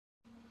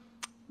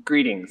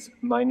Greetings,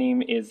 my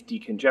name is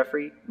Deacon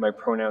Jeffrey, my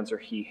pronouns are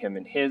he, him,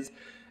 and his,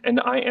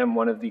 and I am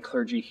one of the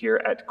clergy here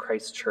at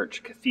Christ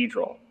Church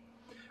Cathedral.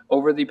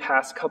 Over the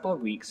past couple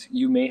of weeks,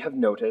 you may have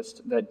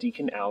noticed that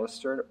Deacon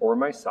Alistair or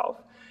myself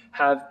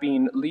have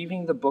been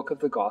leaving the book of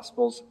the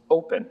Gospels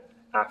open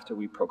after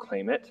we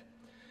proclaim it.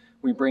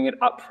 We bring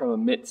it up from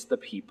amidst the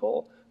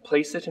people,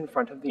 place it in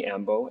front of the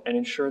ambo, and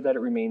ensure that it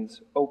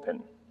remains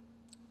open.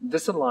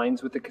 This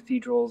aligns with the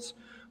cathedral's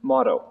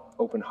motto,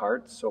 open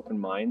hearts, open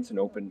minds, and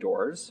open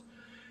doors.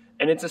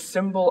 And it's a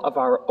symbol of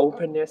our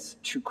openness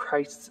to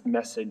Christ's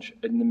message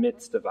in the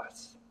midst of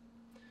us.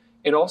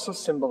 It also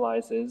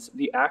symbolizes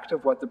the act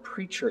of what the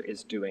preacher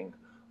is doing,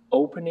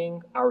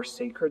 opening our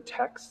sacred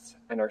texts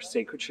and our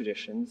sacred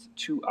traditions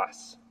to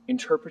us,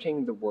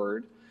 interpreting the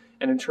word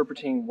and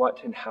interpreting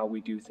what and how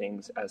we do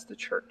things as the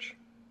church.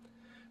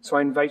 So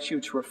I invite you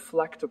to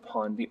reflect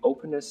upon the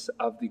openness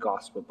of the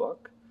gospel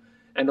book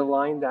and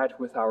align that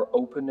with our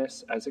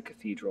openness as a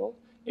cathedral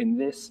in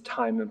this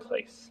time and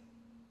place.